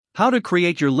How to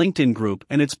create your LinkedIn group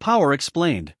and its power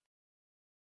explained.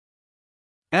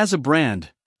 As a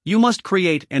brand, you must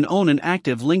create and own an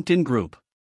active LinkedIn group.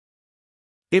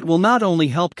 It will not only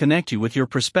help connect you with your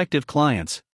prospective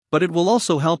clients, but it will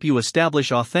also help you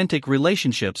establish authentic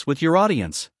relationships with your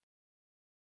audience.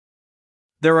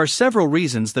 There are several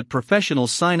reasons that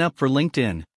professionals sign up for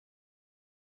LinkedIn.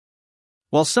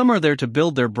 While some are there to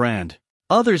build their brand,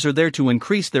 others are there to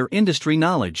increase their industry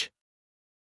knowledge.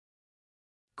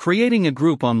 Creating a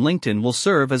group on LinkedIn will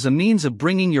serve as a means of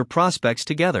bringing your prospects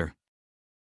together.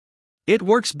 It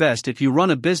works best if you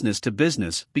run a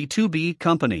business-to-business (B2B)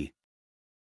 company.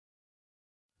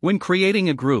 When creating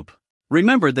a group,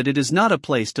 remember that it is not a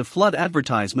place to flood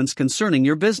advertisements concerning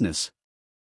your business.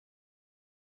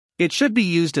 It should be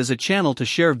used as a channel to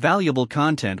share valuable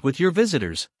content with your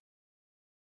visitors.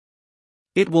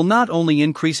 It will not only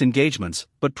increase engagements,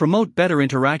 but promote better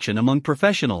interaction among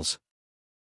professionals.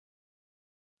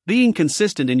 Being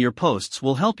consistent in your posts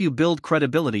will help you build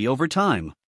credibility over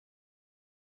time.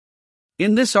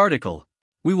 In this article,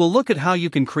 we will look at how you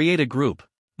can create a group,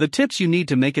 the tips you need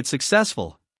to make it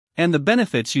successful, and the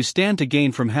benefits you stand to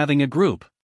gain from having a group.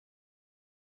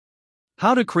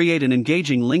 How to create an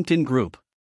engaging LinkedIn group.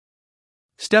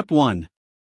 Step 1.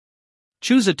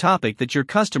 Choose a topic that your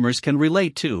customers can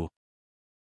relate to.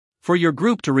 For your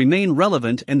group to remain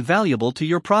relevant and valuable to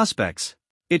your prospects,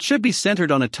 it should be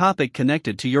centered on a topic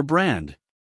connected to your brand.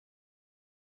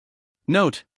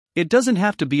 Note, it doesn't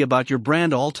have to be about your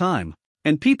brand all time,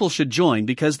 and people should join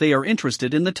because they are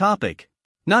interested in the topic,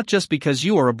 not just because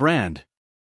you are a brand.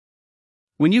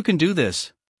 When you can do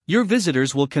this, your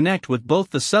visitors will connect with both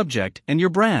the subject and your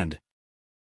brand.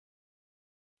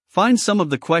 Find some of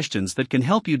the questions that can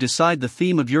help you decide the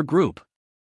theme of your group.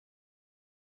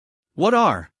 What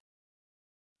are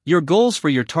your goals for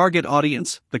your target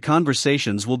audience? The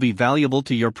conversations will be valuable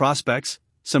to your prospects.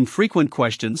 Some frequent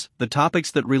questions, the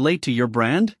topics that relate to your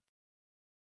brand.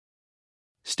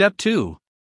 Step 2.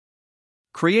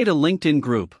 Create a LinkedIn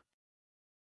group.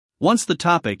 Once the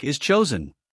topic is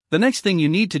chosen, the next thing you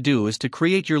need to do is to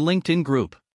create your LinkedIn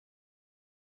group.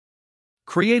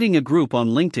 Creating a group on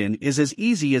LinkedIn is as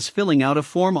easy as filling out a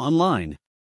form online.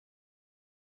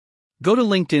 Go to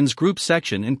LinkedIn's group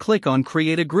section and click on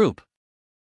Create a Group.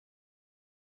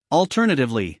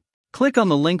 Alternatively, click on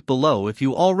the link below if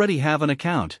you already have an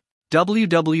account,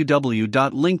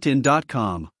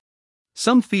 www.linkedin.com.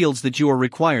 Some fields that you are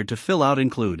required to fill out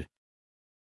include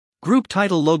Group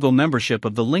Title, Logo, Membership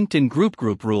of the LinkedIn Group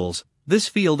Rules. This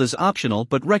field is optional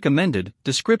but recommended.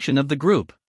 Description of the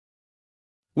group.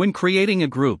 When creating a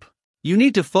group, you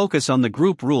need to focus on the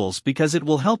group rules because it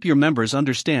will help your members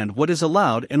understand what is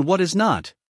allowed and what is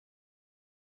not.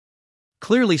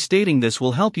 Clearly stating this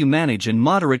will help you manage and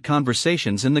moderate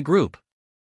conversations in the group.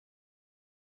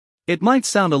 It might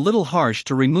sound a little harsh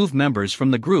to remove members from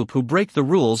the group who break the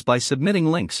rules by submitting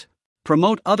links,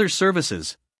 promote other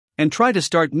services, and try to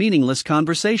start meaningless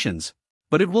conversations,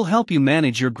 but it will help you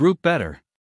manage your group better.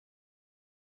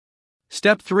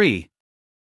 Step 3.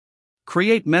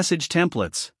 Create message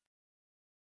templates.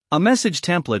 A message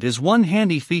template is one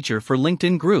handy feature for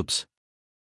LinkedIn groups.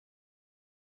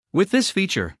 With this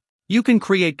feature, you can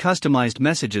create customized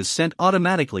messages sent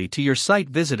automatically to your site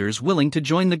visitors willing to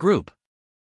join the group.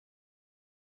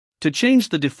 To change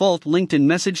the default LinkedIn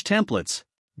message templates,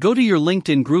 go to your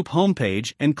LinkedIn group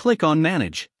homepage and click on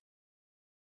Manage.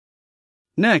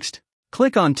 Next,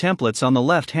 click on Templates on the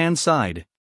left-hand side.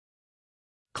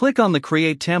 Click on the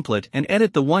Create Template and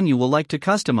edit the one you will like to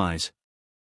customize.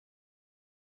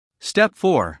 Step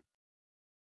 4.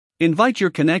 Invite your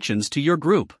connections to your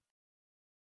group.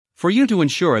 For you to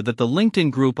ensure that the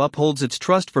LinkedIn group upholds its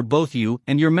trust for both you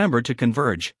and your member to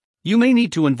converge, you may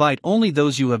need to invite only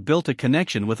those you have built a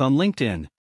connection with on LinkedIn.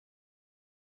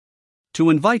 To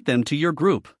invite them to your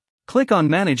group, click on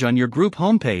Manage on your group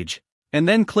homepage, and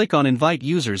then click on Invite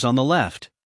Users on the left.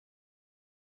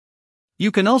 You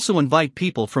can also invite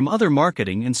people from other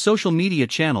marketing and social media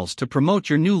channels to promote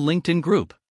your new LinkedIn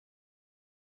group.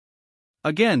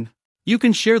 Again, you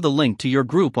can share the link to your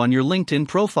group on your LinkedIn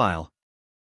profile.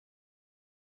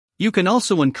 You can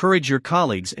also encourage your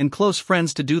colleagues and close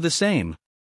friends to do the same.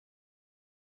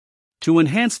 To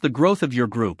enhance the growth of your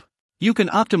group, you can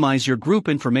optimize your group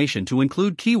information to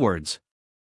include keywords.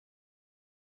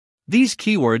 These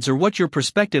keywords are what your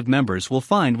prospective members will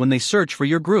find when they search for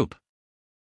your group.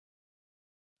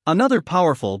 Another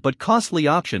powerful but costly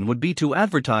option would be to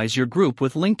advertise your group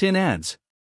with LinkedIn ads.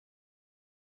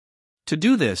 To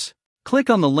do this,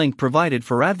 click on the link provided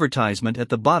for advertisement at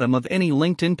the bottom of any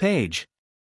LinkedIn page.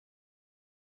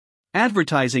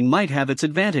 Advertising might have its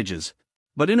advantages,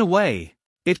 but in a way,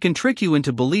 It can trick you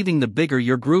into believing the bigger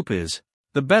your group is,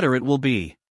 the better it will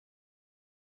be.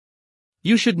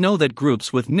 You should know that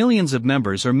groups with millions of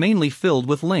members are mainly filled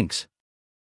with links.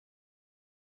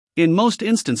 In most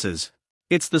instances,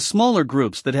 it's the smaller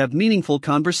groups that have meaningful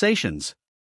conversations.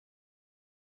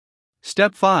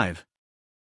 Step 5.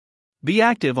 Be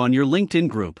active on your LinkedIn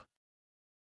group.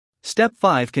 Step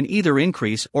 5 can either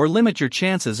increase or limit your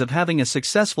chances of having a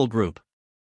successful group.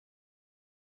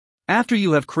 After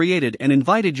you have created and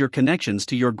invited your connections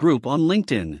to your group on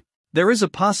LinkedIn, there is a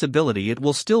possibility it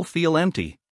will still feel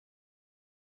empty.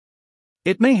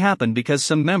 It may happen because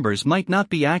some members might not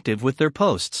be active with their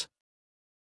posts.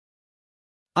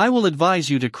 I will advise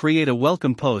you to create a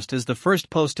welcome post as the first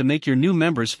post to make your new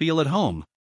members feel at home.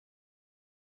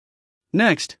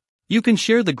 Next, you can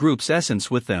share the group's essence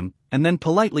with them, and then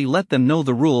politely let them know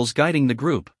the rules guiding the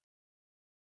group.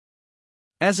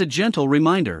 As a gentle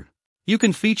reminder, you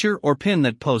can feature or pin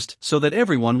that post so that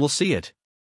everyone will see it.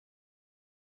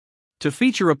 To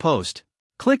feature a post,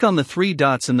 click on the 3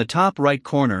 dots in the top right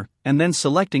corner, and then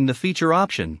selecting the feature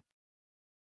option.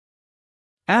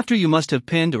 After you must have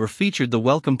pinned or featured the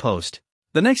welcome post,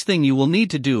 the next thing you will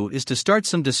need to do is to start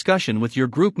some discussion with your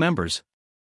group members.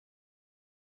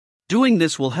 Doing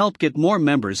this will help get more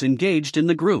members engaged in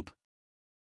the group.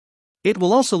 It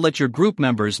will also let your group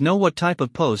members know what type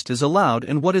of post is allowed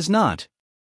and what is not.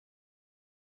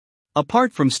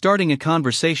 Apart from starting a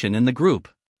conversation in the group,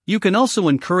 you can also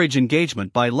encourage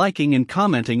engagement by liking and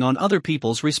commenting on other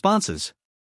people's responses.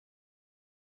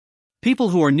 People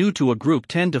who are new to a group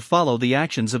tend to follow the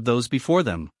actions of those before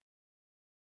them.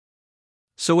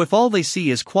 So if all they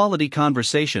see is quality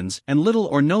conversations and little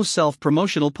or no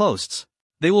self-promotional posts,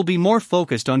 they will be more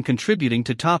focused on contributing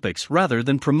to topics rather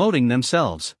than promoting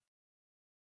themselves.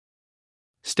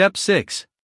 Step 6.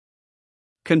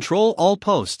 Control all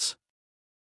posts.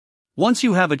 Once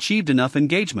you have achieved enough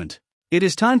engagement, it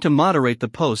is time to moderate the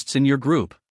posts in your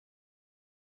group.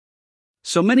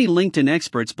 So many LinkedIn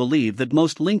experts believe that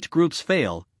most linked groups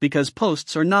fail because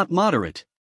posts are not moderate.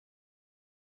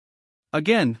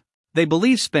 Again, they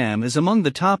believe spam is among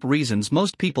the top reasons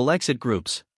most people exit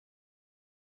groups.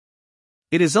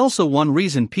 It is also one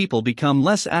reason people become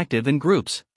less active in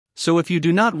groups, so if you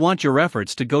do not want your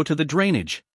efforts to go to the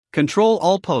drainage, control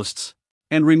all posts,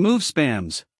 and remove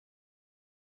spams.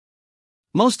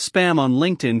 Most spam on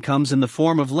LinkedIn comes in the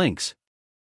form of links.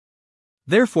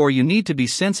 Therefore, you need to be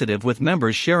sensitive with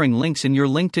members sharing links in your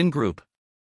LinkedIn group.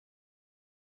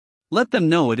 Let them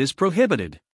know it is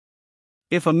prohibited.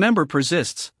 If a member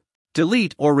persists,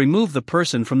 delete or remove the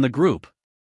person from the group.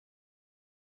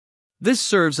 This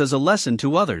serves as a lesson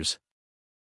to others.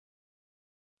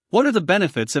 What are the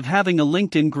benefits of having a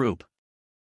LinkedIn group?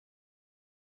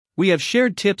 We have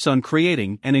shared tips on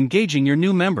creating and engaging your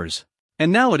new members,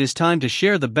 and now it is time to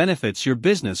share the benefits your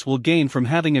business will gain from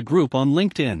having a group on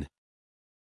LinkedIn.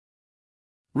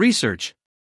 Research.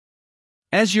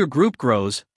 As your group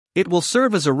grows, it will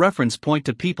serve as a reference point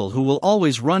to people who will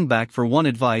always run back for one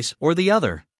advice or the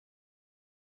other.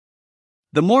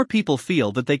 The more people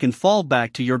feel that they can fall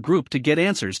back to your group to get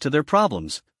answers to their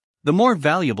problems, the more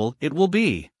valuable it will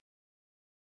be.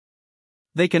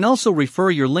 They can also refer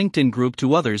your LinkedIn group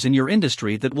to others in your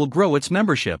industry that will grow its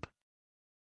membership.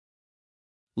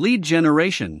 Lead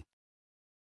generation.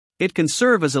 It can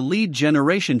serve as a lead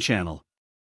generation channel.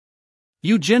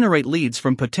 You generate leads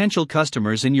from potential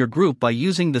customers in your group by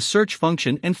using the search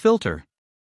function and filter.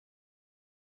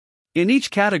 In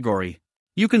each category,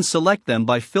 you can select them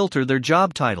by filter their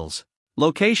job titles,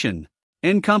 location,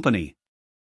 and company.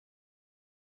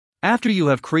 After you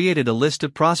have created a list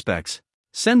of prospects,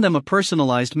 send them a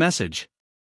personalized message.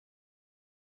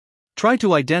 Try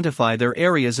to identify their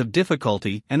areas of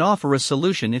difficulty and offer a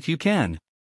solution if you can.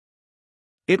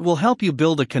 It will help you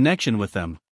build a connection with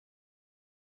them.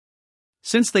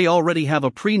 Since they already have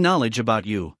a pre-knowledge about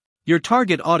you, your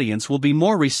target audience will be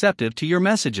more receptive to your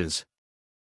messages.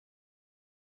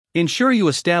 Ensure you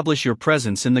establish your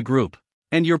presence in the group,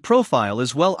 and your profile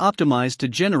is well optimized to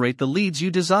generate the leads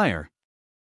you desire.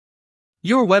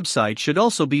 Your website should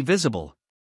also be visible.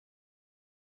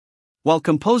 While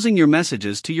composing your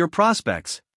messages to your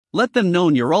prospects, let them know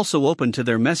you're also open to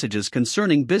their messages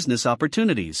concerning business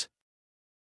opportunities.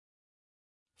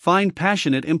 Find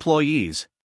passionate employees.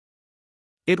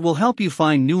 It will help you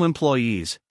find new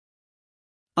employees.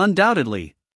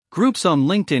 Undoubtedly, groups on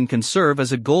LinkedIn can serve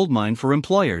as a goldmine for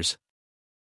employers.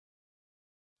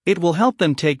 It will help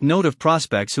them take note of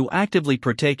prospects who actively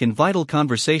partake in vital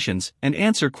conversations and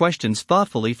answer questions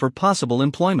thoughtfully for possible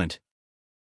employment.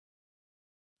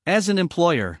 As an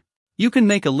employer, you can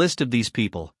make a list of these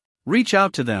people, reach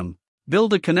out to them,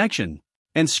 build a connection,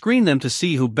 and screen them to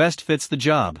see who best fits the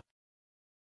job.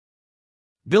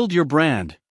 Build your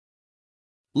brand.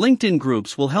 LinkedIn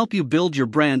groups will help you build your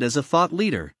brand as a thought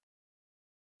leader.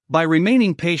 By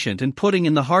remaining patient and putting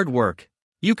in the hard work,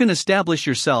 you can establish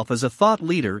yourself as a thought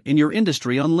leader in your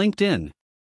industry on LinkedIn.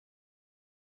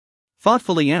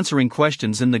 Thoughtfully answering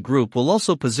questions in the group will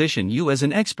also position you as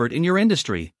an expert in your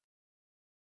industry.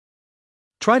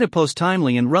 Try to post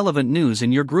timely and relevant news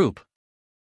in your group.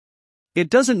 It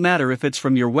doesn't matter if it's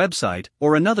from your website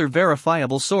or another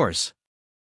verifiable source.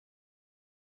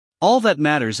 All that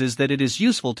matters is that it is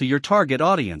useful to your target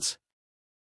audience.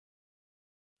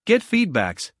 Get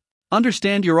feedbacks,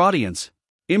 understand your audience,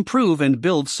 improve and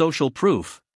build social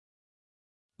proof.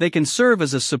 They can serve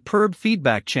as a superb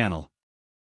feedback channel.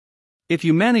 If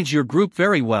you manage your group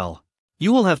very well,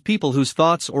 you will have people whose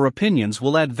thoughts or opinions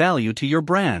will add value to your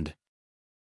brand.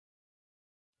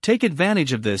 Take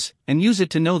advantage of this and use it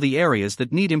to know the areas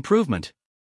that need improvement.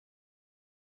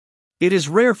 It is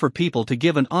rare for people to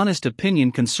give an honest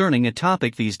opinion concerning a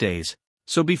topic these days,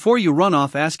 so before you run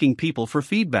off asking people for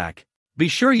feedback, be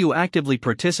sure you actively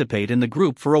participate in the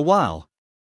group for a while.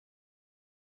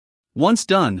 Once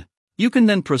done, you can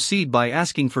then proceed by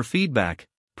asking for feedback,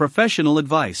 professional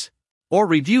advice, or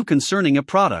review concerning a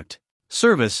product,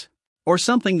 service, or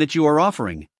something that you are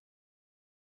offering.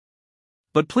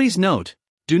 But please note,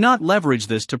 do not leverage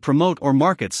this to promote or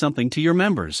market something to your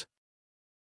members.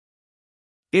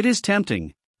 It is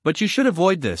tempting, but you should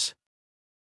avoid this.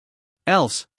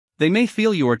 Else, they may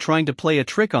feel you are trying to play a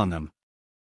trick on them.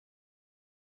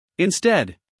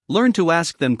 Instead, learn to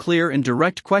ask them clear and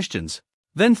direct questions,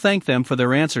 then thank them for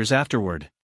their answers afterward.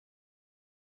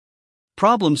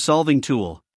 Problem-solving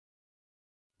tool.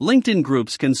 LinkedIn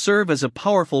groups can serve as a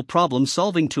powerful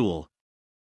problem-solving tool.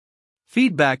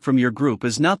 Feedback from your group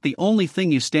is not the only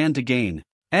thing you stand to gain,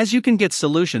 as you can get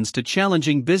solutions to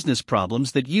challenging business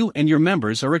problems that you and your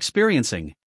members are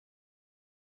experiencing.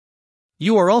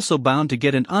 You are also bound to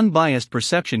get an unbiased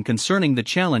perception concerning the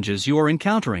challenges you are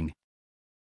encountering.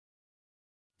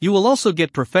 You will also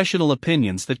get professional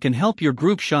opinions that can help your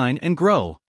group shine and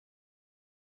grow.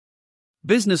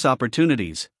 Business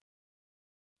opportunities.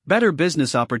 Better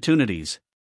business opportunities.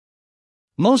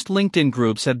 Most LinkedIn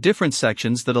groups have different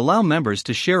sections that allow members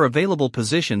to share available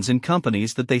positions in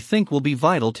companies that they think will be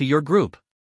vital to your group.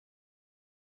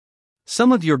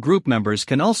 Some of your group members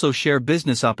can also share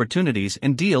business opportunities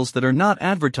and deals that are not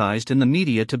advertised in the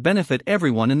media to benefit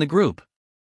everyone in the group.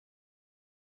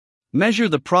 Measure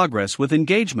the progress with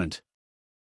engagement.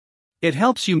 It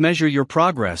helps you measure your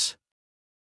progress.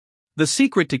 The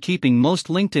secret to keeping most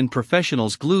LinkedIn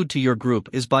professionals glued to your group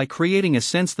is by creating a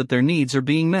sense that their needs are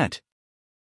being met.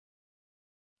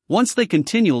 Once they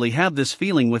continually have this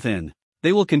feeling within,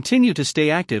 they will continue to stay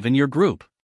active in your group.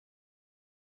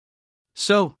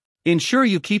 So, ensure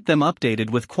you keep them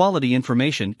updated with quality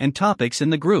information and topics in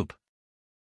the group.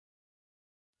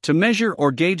 To measure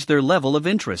or gauge their level of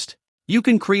interest, you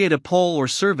can create a poll or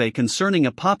survey concerning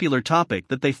a popular topic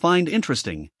that they find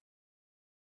interesting.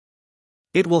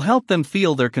 It will help them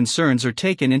feel their concerns are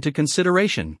taken into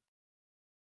consideration.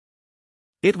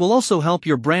 It will also help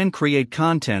your brand create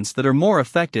contents that are more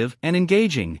effective and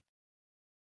engaging.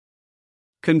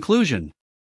 Conclusion.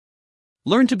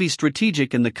 Learn to be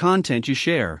strategic in the content you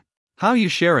share, how you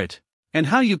share it, and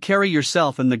how you carry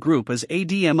yourself in the group as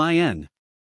admin.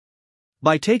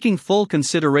 By taking full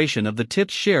consideration of the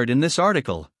tips shared in this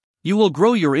article, you will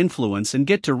grow your influence and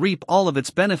get to reap all of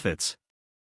its benefits.